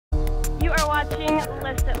watching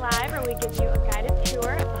List It Live, where we give you a guided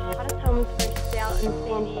tour of the hottest homes for sale in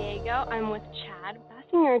San Diego. I'm with Chad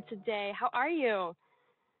Basinger today. How are you?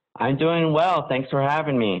 I'm doing well. Thanks for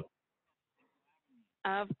having me.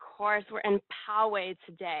 Of course, we're in Poway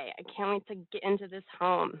today. I can't wait to get into this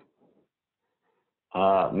home.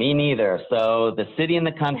 Me neither. So the city and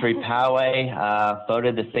the country, Poway,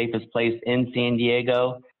 voted the safest place in San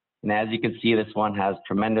Diego. And as you can see, this one has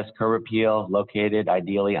tremendous curb appeal, located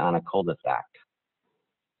ideally on a cul-de-sac.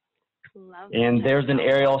 And there's an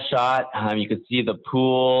aerial shot. You can see the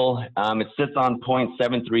pool. It sits on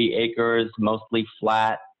 0.73 acres, mostly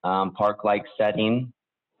flat, park-like setting.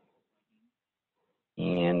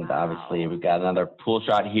 And obviously, we've got another pool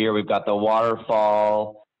shot here. We've got the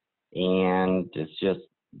waterfall, and it's just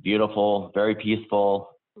beautiful, very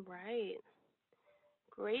peaceful. Right.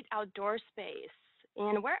 Great outdoor space.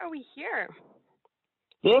 And where are we here?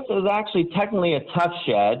 This is actually technically a tuck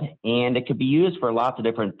shed, and it could be used for lots of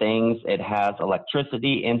different things. It has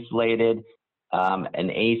electricity, insulated, an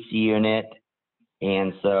AC unit,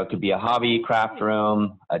 and so it could be a hobby, craft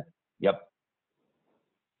room. Yep.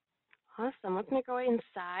 Awesome. Let's make our way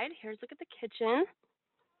inside. Here's a look at the kitchen.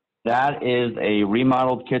 That is a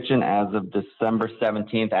remodeled kitchen as of December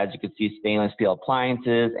 17th. As you can see, stainless steel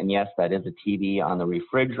appliances, and yes, that is a TV on the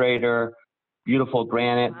refrigerator. Beautiful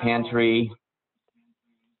granite pantry,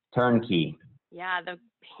 turnkey. Yeah, the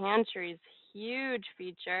pantry's huge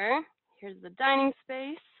feature. Here's the dining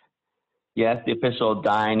space. Yes, the official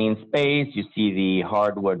dining space. You see the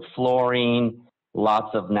hardwood flooring,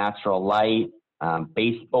 lots of natural light,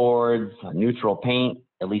 baseboards, neutral paint,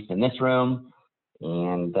 at least in this room.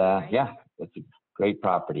 And yeah, it's a great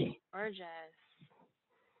property. Gorgeous.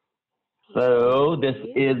 So this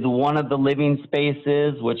is one of the living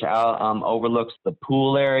spaces, which overlooks the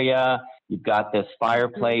pool area. You've got this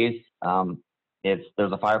fireplace. There's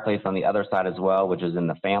a fireplace on the other side as well, which is in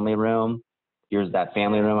the family room. Here's that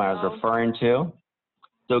family room I was referring to.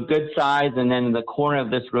 So good size, and then in the corner of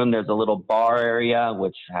this room, there's a little bar area,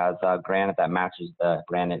 which has granite that matches the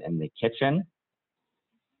granite in the kitchen.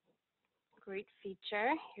 Great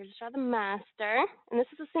feature. Here's the master, and this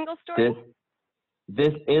is a single story?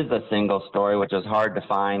 This is a single story, which is hard to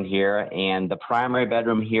find here, and the primary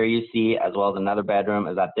bedroom here you see, as well as another bedroom,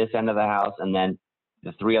 is at this end of the house, and then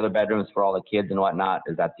the 3 other bedrooms for all the kids and whatnot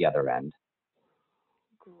is at the other end.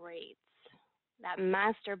 Great. That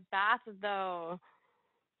master bath, though.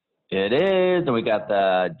 It is, and we got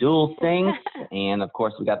the dual sinks, and of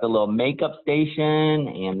course we got the little makeup station,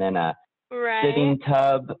 and then a sitting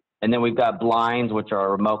tub. And then we've got blinds, which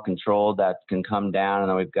are remote controlled that can come down. And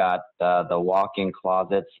then we've got the walk-in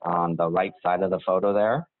closets on the right side of the photo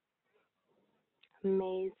there.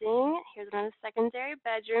 Amazing. Here's another secondary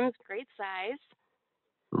bedroom. Great size.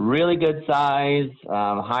 Really good size,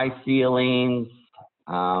 high ceilings.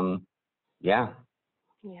 Yeah.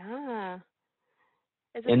 Yeah.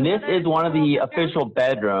 And this is one of the official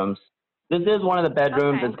bedrooms. This is one of the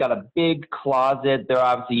bedrooms. Okay. It's got a big closet. They're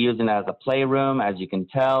obviously using it as a playroom, as you can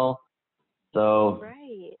tell. So,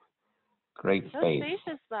 great space. So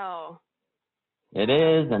spacious, though. It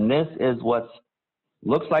is, and this is what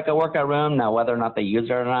looks like a workout room. Now, whether or not they use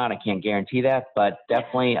it or not, I can't guarantee that. But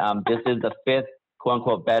definitely, this is the 5th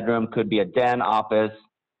quote-unquote bedroom. Could be a den, office,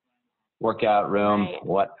 workout room,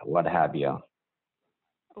 what have you.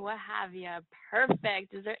 What have you.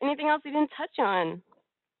 Perfect. Is there anything else we didn't touch on?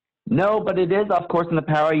 No, but it is, of course, in the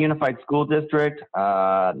Poway Unified School District.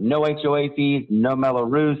 No HOA fees, no mellow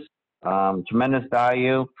roofs, tremendous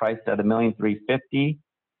value, priced at $1,350,000.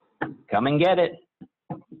 Come and get it.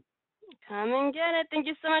 Come and get it. Thank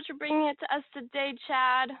you so much for bringing it to us today,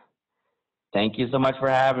 Chad. Thank you so much for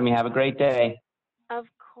having me. Have a great day. Of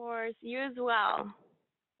course. You as well.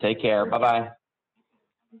 Take care. Bye-bye.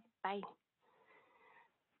 Bye.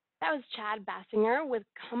 That was Chad Basinger with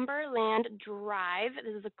Cumberland Drive.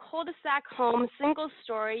 This is a cul-de-sac home, single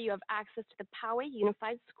story. You have access to the Poway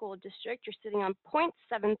Unified School District. You're sitting on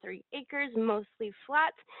 0.73 acres, mostly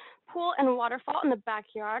flat. Pool and waterfall in the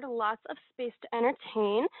backyard. Lots of space to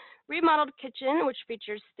entertain. Remodeled kitchen, which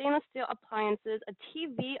features stainless steel appliances, a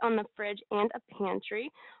TV on the fridge, and a pantry.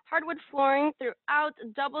 Hardwood flooring throughout,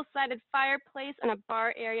 double-sided fireplace, and a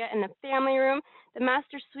bar area in the family room. The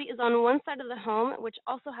master suite is on one side of the home, which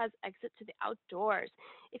also has exit to the outdoors.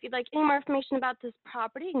 If you'd like any more information about this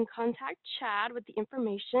property, you can contact Chad with the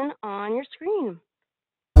information on your screen.